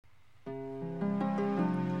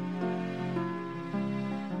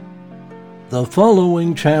The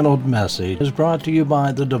following channeled message is brought to you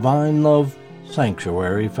by the Divine Love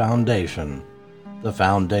Sanctuary Foundation. The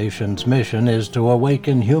Foundation's mission is to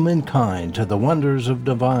awaken humankind to the wonders of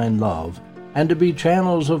divine love and to be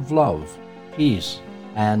channels of love, peace,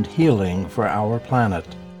 and healing for our planet.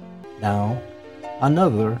 Now,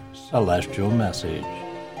 another celestial message.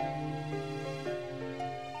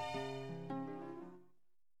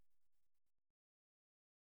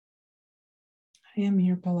 I am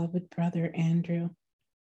your beloved brother, Andrew.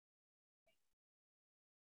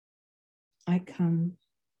 I come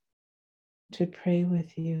to pray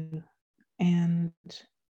with you and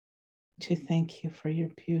to thank you for your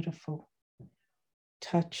beautiful,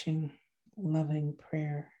 touching, loving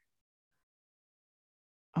prayer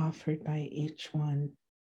offered by each one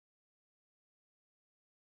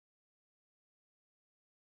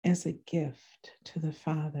as a gift to the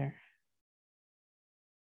Father.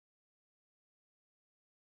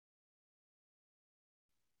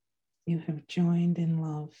 You have joined in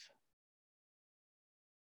love.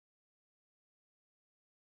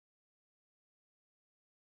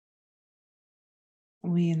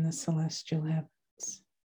 We in the celestial heavens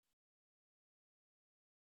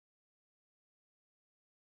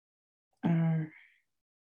are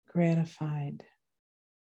gratified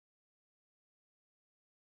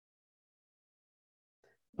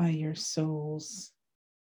by your soul's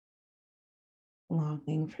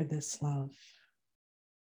longing for this love,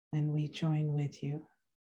 and we join with you.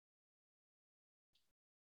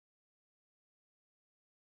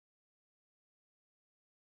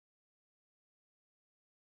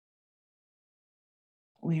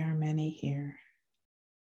 We are many here.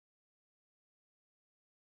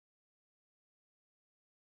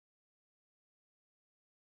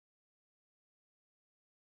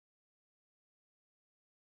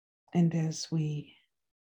 And as we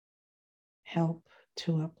help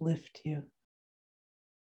to uplift you,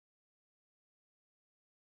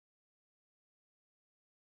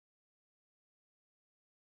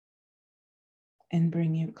 and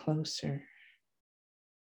bring you closer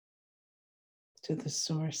to the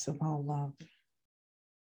source of all love,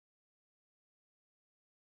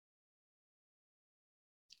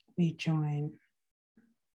 we join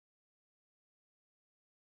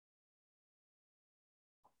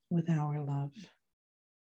with our love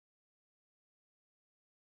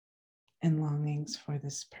and longings for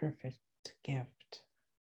this perfect gift.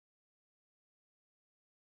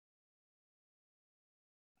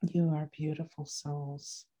 You are beautiful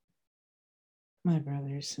souls, my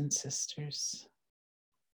brothers and sisters.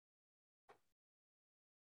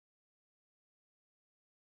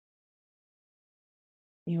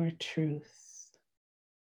 You are truth,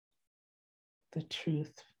 the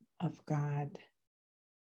truth of God,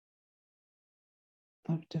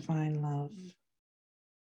 of divine love.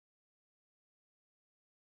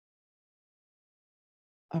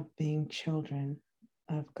 Of being children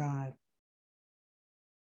of God,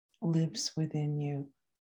 lives within you.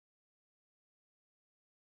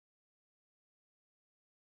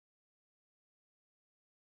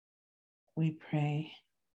 We pray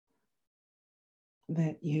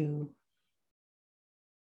that you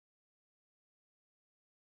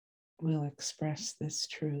will express this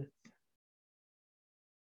truth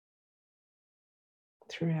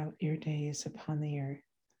throughout your days upon the earth.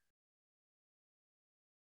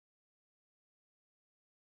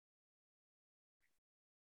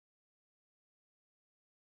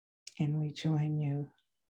 And we join you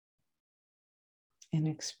in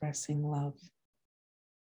expressing love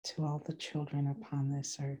to all the children upon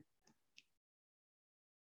this earth.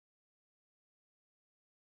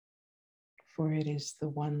 For it is the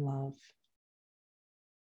one love,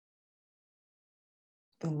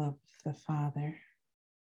 the love of the Father,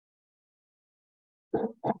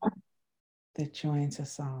 that joins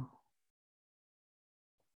us all.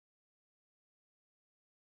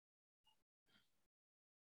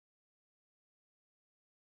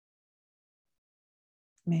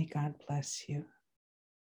 May God bless you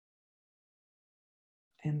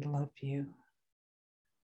and love you,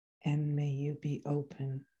 and may you be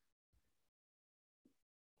open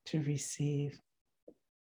to receive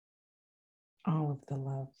all of the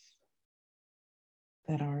love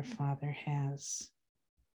that our Father has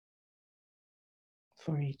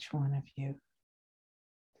for each one of you.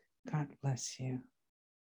 God bless you.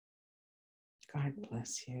 God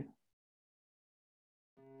bless you.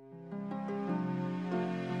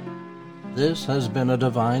 This has been a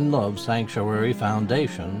Divine Love Sanctuary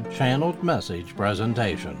Foundation channeled message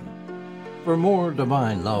presentation. For more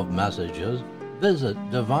Divine Love messages, visit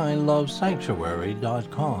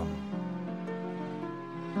divinelovesanctuary.com.